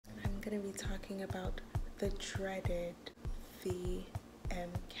going to be talking about the dreaded MCAT.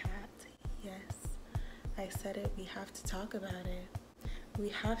 Yes, I said it, we have to talk about it. We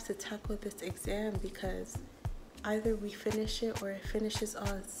have to tackle this exam because either we finish it or it finishes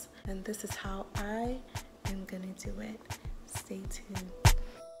us. And this is how I am going to do it. Stay tuned.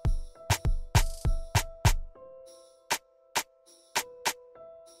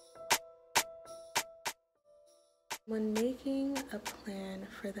 When making a plan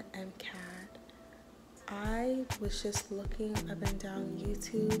for the MCAT, I was just looking up and down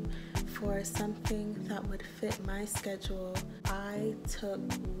YouTube for something that would fit my schedule. I took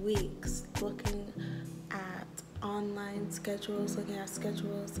weeks looking at online schedules, looking at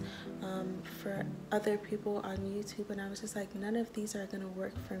schedules for other people on YouTube, and I was just like, none of these are gonna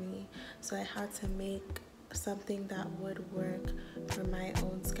work for me. So I had to make something that would work for my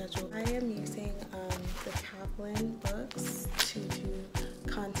own schedule. I am using the Kaplan books to do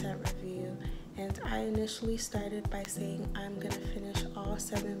content review, and I initially started by saying I'm gonna finish all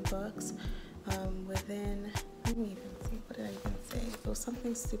 7 books within, let me even see, what did I even say? It was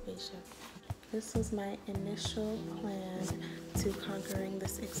something stupid. This was my initial plan to conquering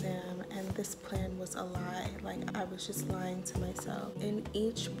this exam, and this plan was a lie. Like, I was just lying to myself. In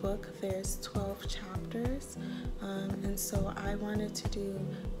each book, there's 12 chapters, and so I wanted to do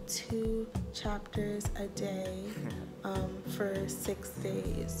 2 chapters a day for 6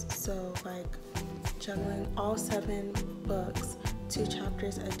 days. So, like, juggling all 7 books, 2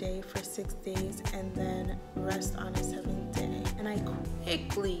 chapters a day for 6 days, and then rest on a 7th day. And I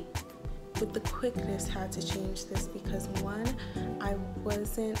quickly, with the quickness, had to change this because one, I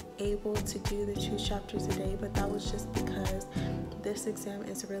wasn't able to do the 2 chapters a day, but that was just because this exam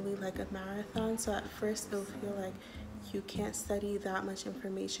is really like a marathon. So at first it'll feel like you can't study that much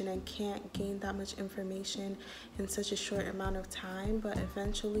information and can't gain that much information in such a short amount of time, but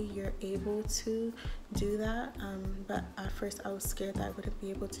eventually you're able to do that. But at first I was scared that I wouldn't be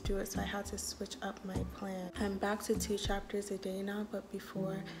able to do it, so I had to switch up my plan. I'm back to 2 chapters a day now, but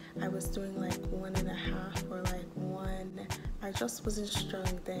before I was doing like 1.5 or like 1. I just wasn't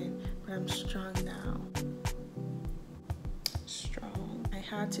strong then, but I'm strong now. Strong. I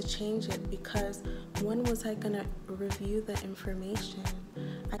had to change it because when was I gonna review the information?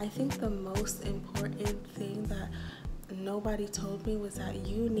 I think the most important thing that nobody told me was that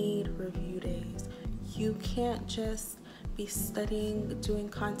you need review days. You can't just be studying, doing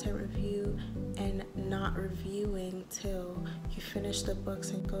content review, and not reviewing till you finish the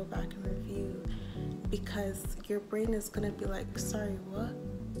books and go back and review, because your brain is gonna be like, sorry, what?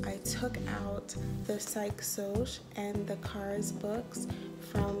 I took out the Psych Soc and the Cars books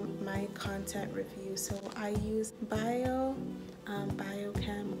from my content review. So I use Bio,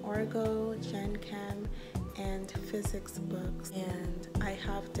 Biochem, Orgo, Gen Chem, and Physics books. And I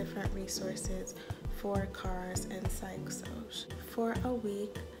have different resources for Cars and Psych Soc. For a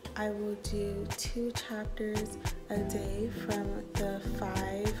week, I will do 2 chapters a day from the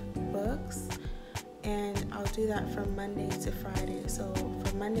 5 books. And I'll do that from Monday to Friday. So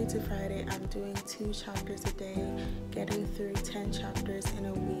from Monday to Friday, I'm doing 2 chapters a day, getting through 10 chapters in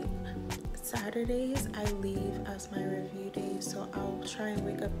a week. Saturdays, I leave as my review days, so I'll try and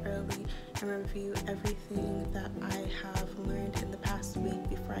wake up early and review everything that I have learned in the past week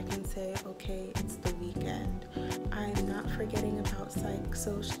before I can say, okay, it's the weekend. I'm not forgetting about Psych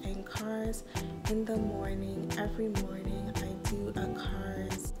Soc and Cars. In the morning, every morning, I do a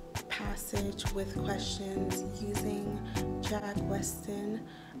Cars passage with questions using Jack Weston.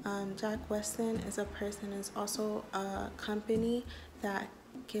 Jack Weston is also a company that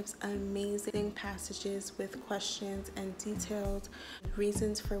gives amazing passages with questions and detailed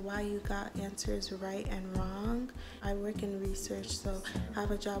reasons for why you got answers right and wrong. I work in research, so I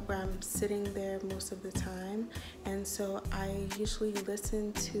have a job where I'm sitting there most of the time, and so I usually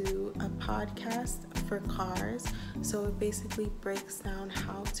listen to a podcast for Cars. So it basically breaks down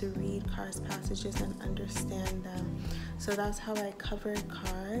how to read Cars passages and understand them. So that's how I cover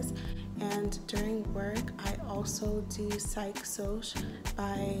Cars. And during work, I also do Psych Soc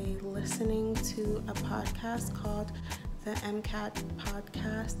by listening to a podcast called the MCAT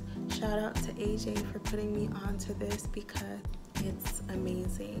podcast. Shout out to AJ for putting me onto this because it's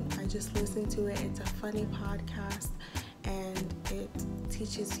amazing. I just listen to it. It's a funny podcast and it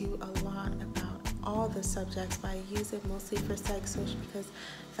teaches you a lot about all the subjects, but I use it mostly for Psych Soc because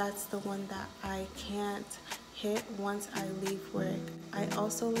that's the one that I can't hit once I leave work. I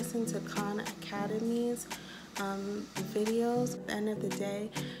also listen to Khan Academy's videos. At the end of the day,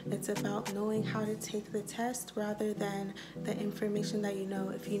 it's about knowing how to take the test rather than the information that you know.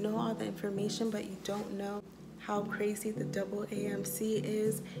 If you know all the information but you don't know how crazy the double AMC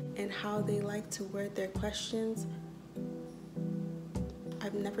is and how they like to word their questions.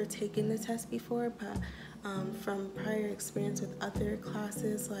 I've never taken the test before, but from prior experience with other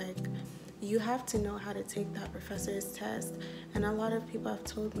classes, like, you have to know how to take that professor's test. And a lot of people have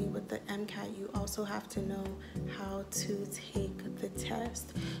told me with the MCAT, you also have to know how to take the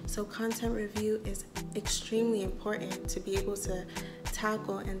test. So content review is extremely important to be able to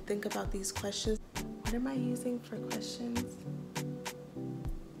tackle and think about these questions. What am I using for questions?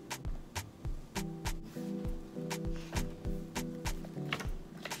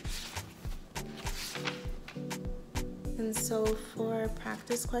 And so for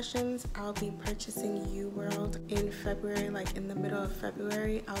practice questions, I'll be purchasing UWorld in February, like in the middle of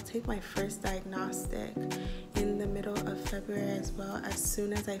February. I'll take my first diagnostic in the middle of February as well, as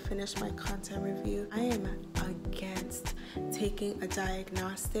soon as I finish my content review. I am against taking a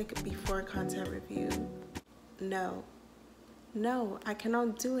diagnostic before content review. No, I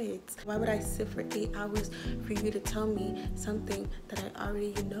cannot do it. Why would I sit for 8 hours for you to tell me something that I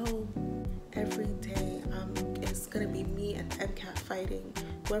already know? Every day, it's gonna be me and MCAT fighting.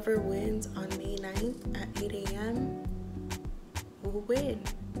 Whoever wins on May 9th at 8 a.m. will win.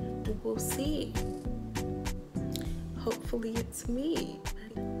 We'll see. Hopefully it's me.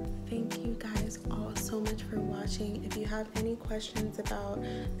 Thank you guys all so much for watching. If you have any questions about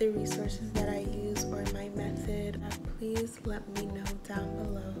the resources that I use or my method, please let me know down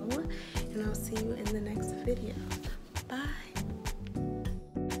below, and I'll see you in the next video. Bye.